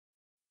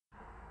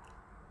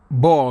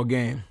Ball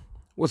game.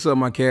 What's up,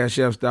 my Cash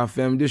App Style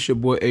family? This your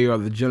boy AR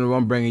the General.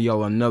 I'm bringing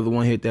y'all another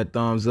one. Hit that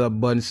thumbs up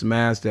button,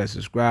 smash that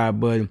subscribe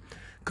button.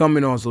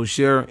 Comment also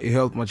share. It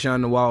helps my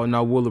channel out, and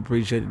I will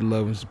appreciate the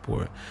love and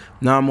support.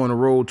 Now I'm on the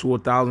road to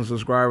 1,000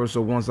 subscribers,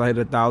 so once I hit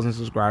 1,000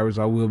 subscribers,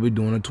 I will be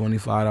doing a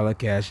 $25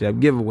 Cash App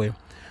giveaway.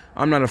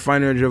 I'm not a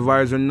financial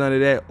advisor, none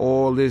of that.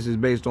 All this is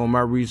based on my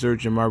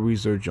research and my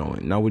research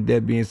only. Now, with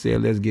that being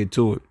said, let's get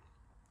to it.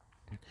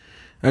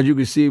 As you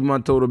can see, my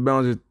total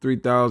balance is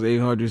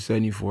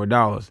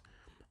 $3,874.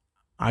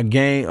 I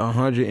gained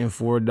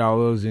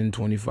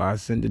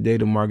 $104.25. Today,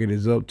 the market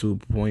is up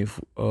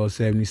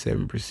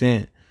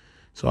 2.77%.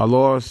 So I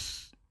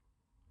lost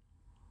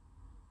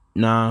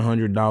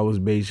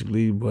 $900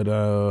 basically, but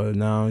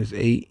now it's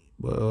 $8.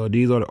 But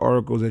these are the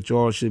articles that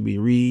y'all should be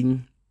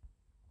reading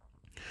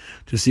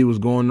to see what's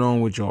going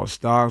on with y'all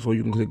stocks, or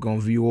you can click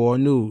on View All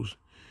News.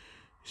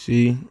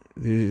 See,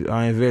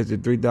 I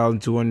invested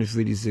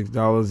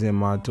 $3,256 in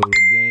my total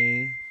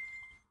gain.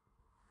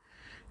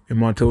 And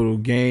my total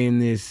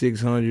gain is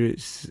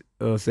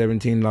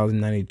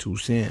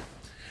 $617.92.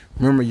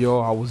 Remember,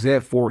 y'all, I was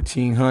at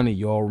 $1,400.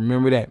 Y'all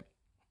remember that.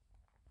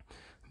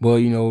 But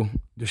you know,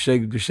 the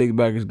shake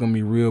back is gonna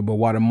be real. But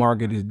while the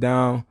market is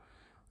down,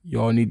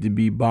 y'all need to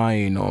be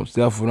buying.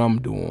 That's what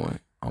I'm doing.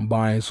 I'm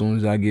buying as soon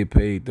as I get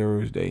paid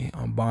Thursday.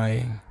 I'm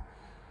buying.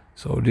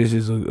 So this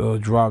is a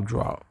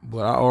drop.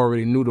 But I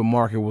already knew the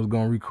market was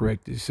going to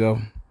recorrect itself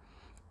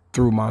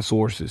through my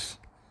sources.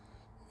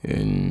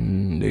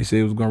 And they said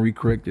it was going to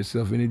recorrect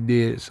itself, and it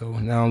did. So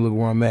now look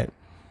where I'm at.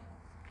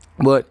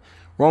 But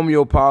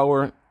Romeo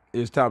Power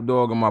is top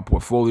dog on my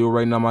portfolio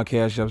right now, my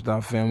Cash App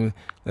Style family.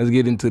 Let's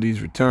get into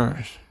these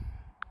returns.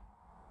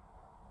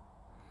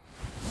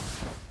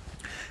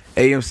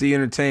 AMC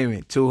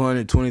Entertainment,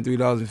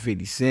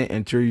 $223.50.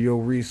 Interior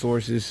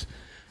Resources,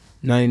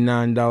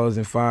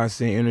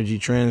 $99.05. Energy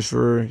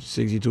Transfer,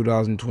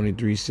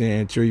 $62.23.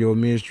 Interior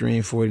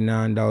Midstream,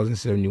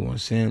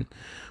 $49.71.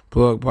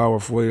 Plug Power,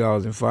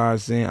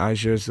 $40.05.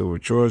 iShare Silver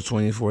Choice,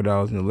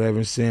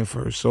 $24.11.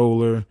 First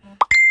Solar,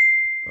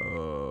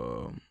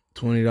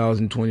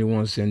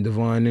 $20.21.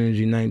 Divine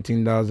Energy,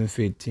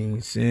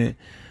 $19.15.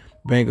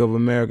 Bank of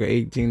America,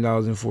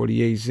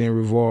 $18.48.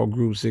 Revolve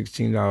Group,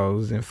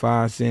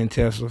 $16.05.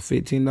 Tesla,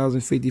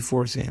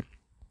 $15.54.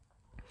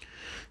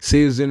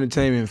 Caesars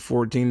Entertainment,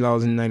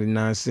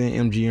 $14.99.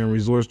 MGM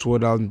Resorts,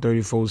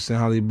 $12.34.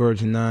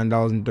 Halliburton,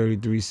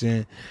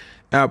 $9.33.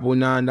 Apple,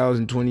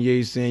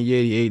 $9.28.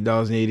 Yeti,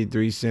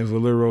 $8.83.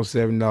 Valero,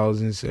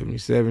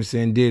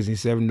 $7.77. Disney,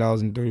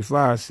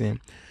 $7.35.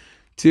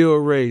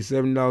 Tilray,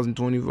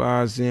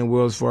 $7.25.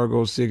 Wells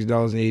Fargo,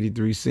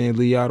 $6.83.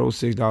 Lee Auto,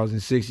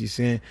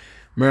 $6.60.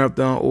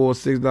 Marathon Oil,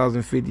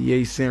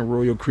 $6.58.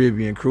 Royal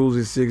Caribbean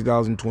Cruises,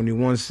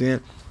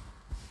 $6.21.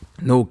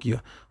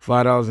 Nokia,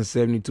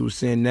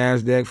 $5.72.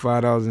 NASDAQ,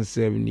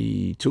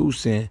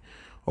 $5.72.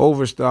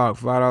 Overstock,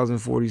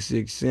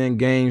 $5.46.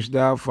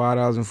 GameStop,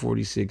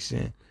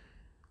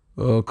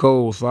 $5.46.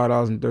 Kohl's,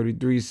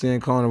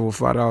 $5.33. Carnival,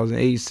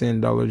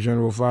 $5.08. Dollar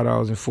General,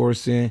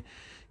 $5.04.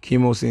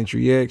 Chemo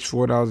Century X,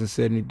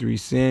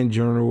 $4.73.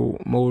 General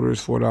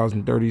Motors,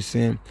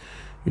 $4.30.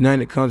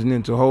 United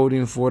Continental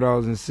Holdings,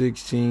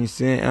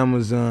 $4.16.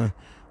 Amazon,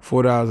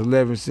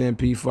 $4.11.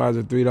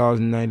 Pfizer,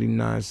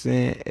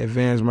 $3.99.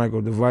 Advanced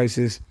Micro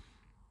Devices,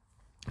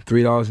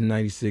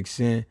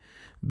 $3.96.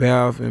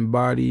 Bath and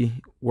Body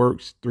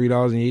Works,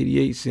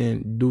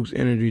 $3.88. Duke's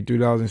Energy,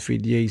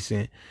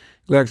 $3.58.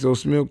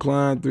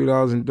 GlaxoSmithKline,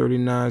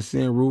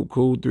 $3.39. Root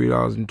Cool,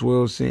 $3.12.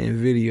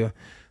 Nvidia,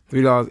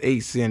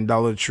 $3.08.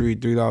 Dollar Tree,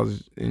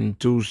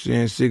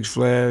 $3.02. Six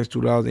Flags,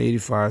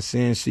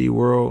 $2.85.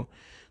 SeaWorld,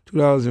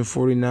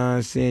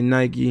 $2.49.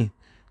 Nike,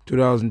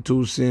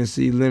 $2.02.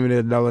 Sea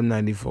Limited,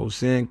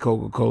 $1.94.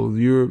 Coca-Cola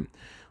Europe,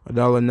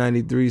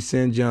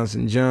 $1.93.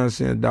 Johnson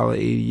Johnson,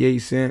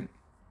 $1.88.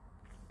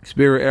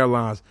 Spirit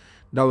Airlines,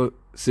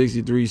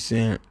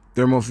 $1.63.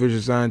 Thermo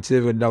Fisher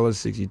Scientific,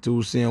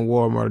 $1.62.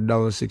 Walmart,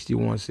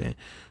 $1.61.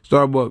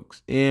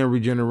 Starbucks and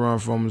Regeneron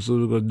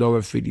Pharmaceuticals,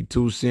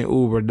 $1.52.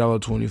 Uber,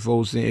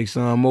 $1.24.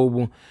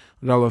 ExxonMobil,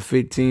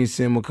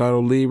 $1.15. Mercado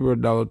Libre,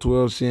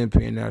 $1.12.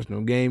 Penn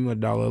National Game,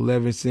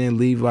 $1.11.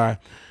 Levi,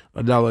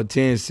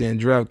 $1.10.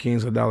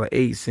 DraftKings,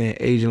 $1.08.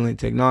 Agilent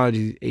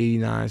Technologies,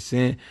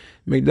 89¢.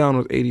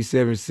 McDonald's,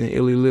 87¢.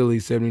 Illy Lilly,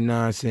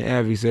 79¢.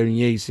 Avi,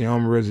 78¢.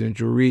 Home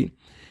Residential REIT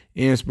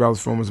and Sprouts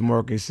Farmers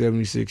Market,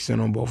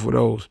 76¢ on both of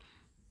those.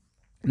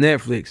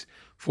 Netflix,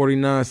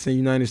 49¢.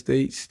 United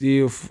States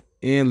Steel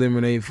and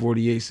Lemonade,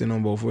 48¢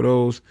 on both of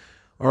those.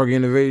 ARC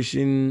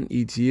Innovation,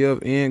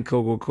 ETF, and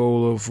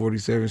Coca-Cola,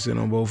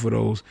 47€ on both of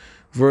those.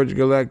 Virgin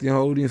Galactic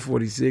Holdings,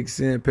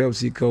 46¢.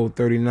 PepsiCo,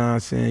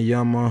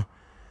 39¢.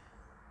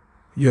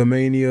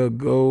 Yamania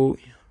Gold,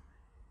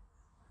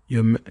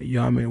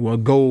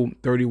 Gold,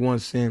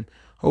 31¢.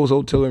 Host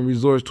Hotel and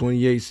Resorts,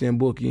 28¢.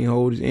 Booking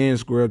Holdings and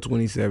Square,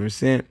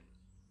 27¢.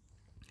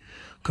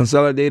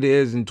 Consolidated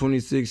Edison,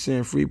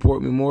 26¢.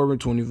 Freeport Memorial,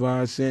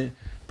 25¢.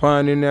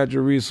 Pioneer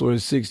Natural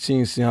Resources,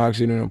 16 cent.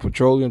 Occidental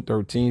Petroleum,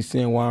 13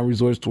 cent. Wine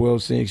Resource,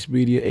 12 cent.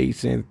 Expedia, 8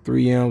 cent.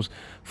 3Ms,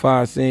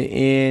 5 cent.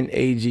 And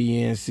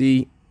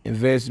AGNC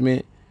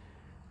Investment,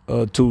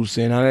 2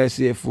 cent. Now that's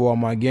it for all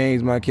my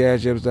gains, my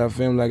cash apps, that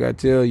family. Like I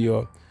tell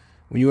y'all,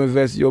 when you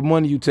invest your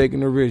money, you taking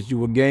the risk. You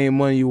will gain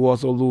money, you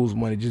also lose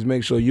money. Just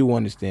make sure you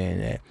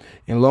understand that.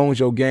 And as long as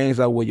your gains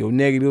are with your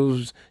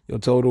negatives, your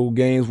total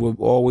gains will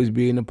always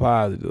be in the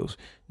positives.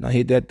 Now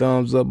hit that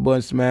thumbs up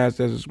button, smash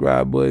that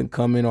subscribe button,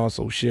 comment,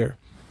 also share.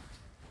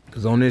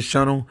 Because on this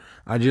channel,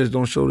 I just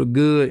don't show the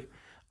good,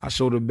 I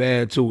show the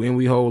bad too. And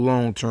we hold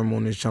long term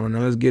on this channel.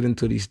 Now let's get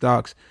into these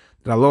stocks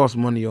that I lost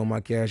money on,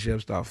 my cash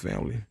app stock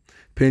family.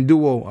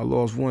 Penduo, I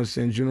lost 1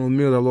 cent. General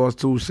Mills, I lost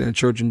 2 cents.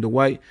 Church and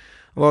Dwight,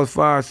 I lost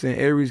 5 cents.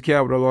 Aries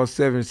Capital, I lost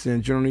 7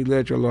 cents. General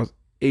Electric, I lost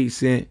 8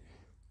 cents.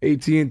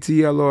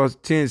 AT&T, I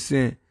lost 10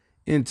 cents.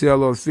 Intel, I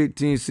lost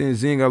 15 cents.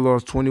 Zing, I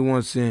lost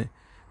 21 cents.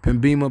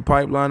 Pembina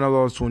Pipeline, I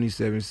lost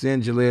 27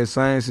 cents. Gilead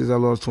Sciences, I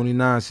lost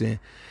 29 cents.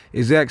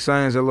 Exact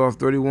Science, I lost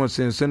 31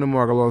 cents.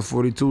 Cinemark, I lost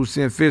 42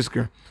 cents.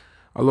 Fisker,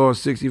 I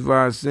lost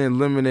 65 cents.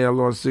 Lemonade, I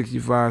lost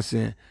 65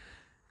 cents.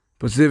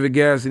 Pacific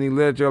Gas and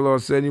Electric, I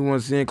lost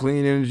 71 cents.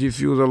 Clean Energy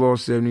Fuels, I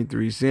lost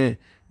 73 cents.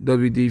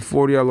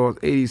 WD-40, I lost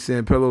 80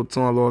 cents.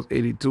 Peloton, I lost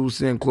 82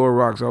 cents.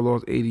 Clorox, I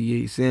lost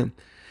 88 cents.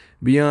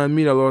 Beyond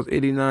Meat, I lost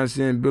 89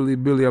 cents.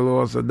 Billy, I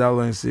lost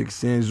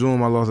 $1.06.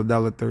 Zoom, I lost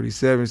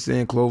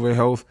 $1.37. Clover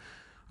Health,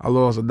 I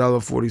lost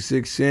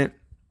 $1.46.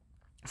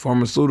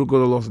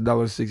 Pharmaceuticals, I lost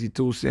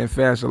 $1.62.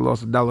 Fast, I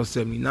lost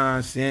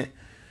 $1.79.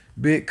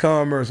 Big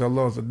Commerce, I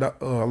lost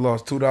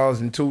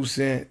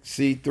 $2.02.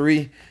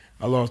 C3,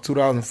 I lost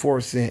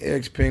 $2.04.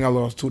 Xpeng, I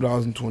lost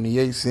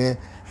 $2.28.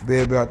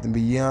 Bed Bath &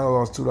 Beyond, I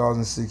lost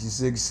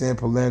 $2.66.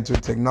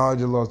 Palantir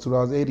Technology, I lost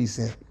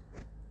 $2.80.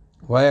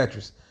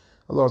 Viatris,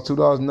 I lost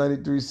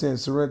 $2.93.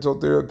 Sorrento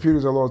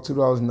Therapeutics, I lost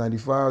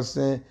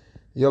 $2.95.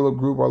 Yellow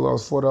Group, I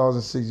lost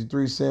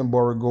 $4.63.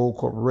 Barra Gold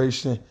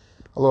Corporation,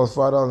 I lost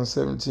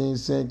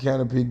 $5.17.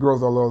 Canopy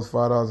Growth, I lost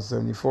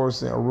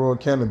 $5.74. Aurora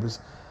Cannabis,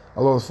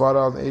 I lost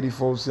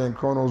 $5.84.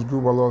 Kronos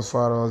Group, I lost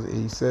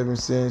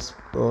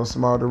 $5.87.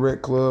 Smile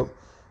Direct Club,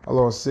 I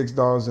lost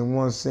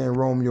 $6.01.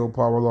 Romeo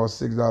Power, I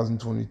lost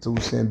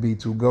 $6.22.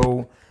 B2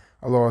 Gold,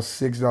 I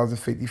lost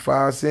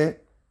 $6.55.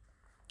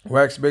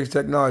 Rackspace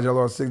Technology, I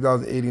lost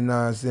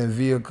 $6.89.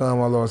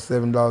 Viacom, I lost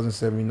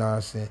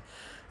 $7.79.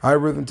 High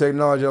Rhythm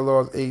Technology, I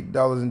lost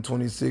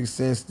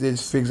 $8.26.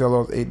 Stitch Fix, I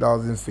lost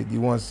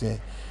 $8.51.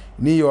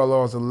 Neo, I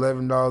lost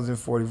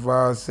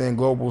 $11.45.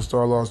 Global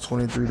Star, I lost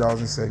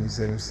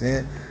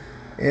 $23.77.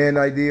 And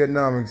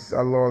Ideanomics,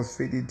 I lost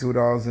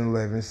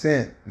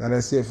 $52.11. Now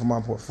that's it for my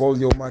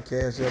portfolio, my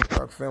cash app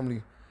stock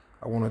family.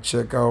 I want to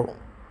check out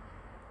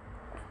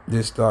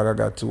this stock. I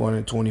got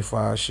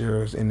 225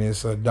 shares, and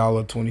it's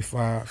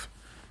 $1.25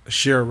 a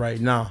share right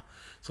now.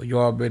 So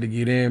y'all better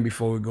get in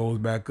before it goes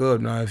back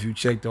up. Now, if you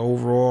check the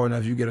overall, now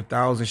if you get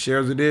 1,000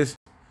 shares of this,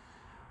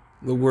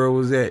 look where it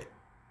was at.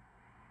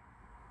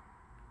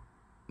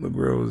 Look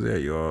where it was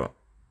at, y'all.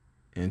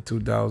 In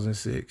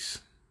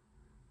 2006,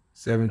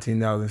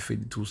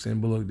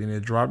 $17.52. But look, then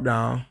it dropped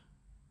down.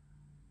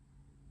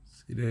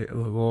 See that?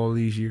 Look, all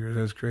these years.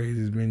 That's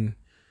crazy. It's been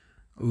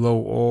low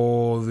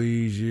all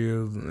these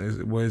years.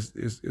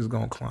 It's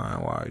gonna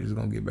climb. Why? It's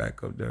gonna get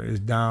back up there. It's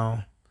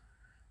down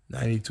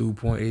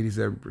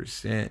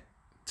 92.87%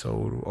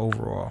 total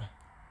overall.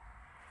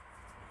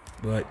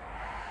 But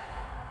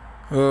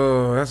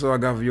that's all I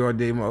got for y'all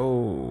today. My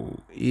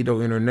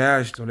Edo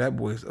International, that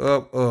boy's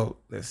up.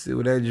 Let's see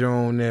what that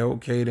Joan there.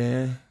 Okay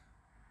then.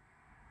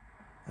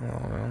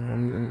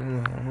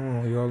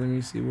 Y'all, let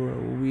me see where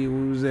we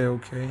was at.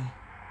 Okay,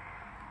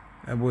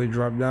 that boy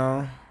dropped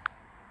down.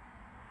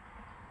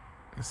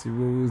 Let's see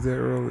what we was at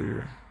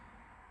earlier.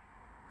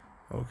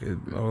 Okay,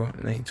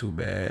 it ain't too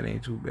bad. It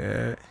ain't too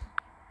bad.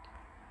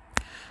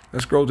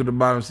 Let's scroll to the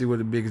bottom and see what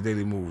the biggest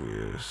daily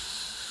mover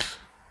is.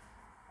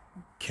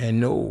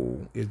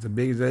 Cano is the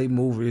biggest daily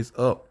mover. It's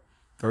up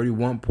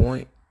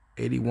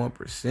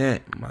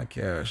 31.81%. My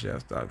cash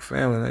out stock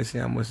family. Let's see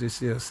how much they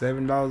sell.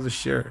 $7 a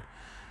share.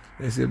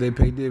 Let's see if they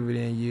pay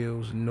dividend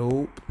yields.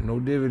 Nope, no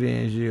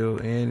dividend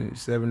yield. And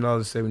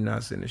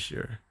 $7.79 a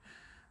share.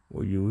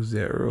 Well, you was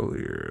there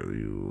earlier.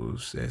 You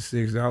was at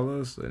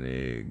 $6. So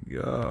there you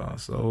go.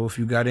 So if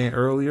you got in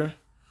earlier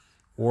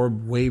or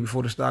way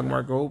before the stock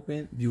market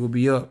opened, you will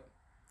be up.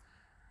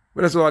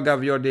 But that's all I got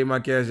for y'all today, my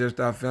cash app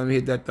stock family.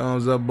 Hit that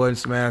thumbs up button,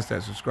 smash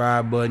that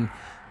subscribe button,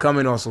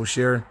 comment, also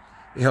share.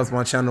 It helps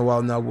my channel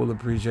out, and I will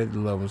appreciate the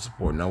love and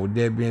support. Now, with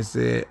that being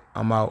said,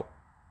 I'm out.